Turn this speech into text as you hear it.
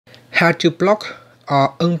how to block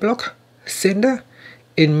or unblock sender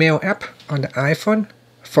in Mail app on the iPhone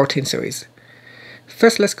 14 series.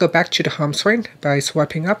 First, let's go back to the home screen by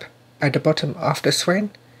swiping up at the bottom of the screen.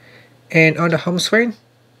 And on the home screen,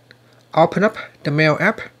 open up the Mail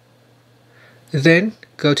app. Then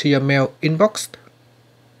go to your Mail inbox.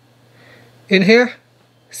 In here,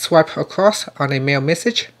 swipe across on a mail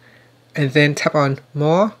message and then tap on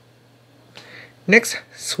More. Next,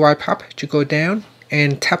 swipe up to go down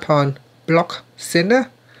and tap on Block Sender.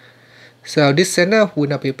 So this sender will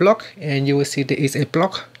not be blocked, and you will see there is a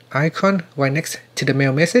block icon right next to the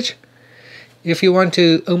mail message. If you want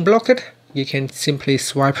to unblock it, you can simply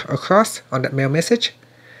swipe across on that mail message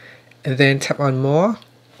and then tap on More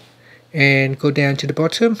and go down to the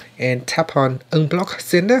bottom and tap on Unblock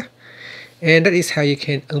Sender, and that is how you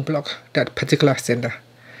can unblock that particular sender.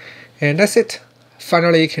 And that's it.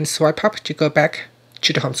 Finally, you can swipe up to go back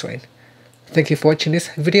to the home screen. Thank you for watching this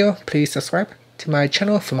video. Please subscribe to my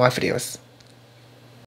channel for more videos.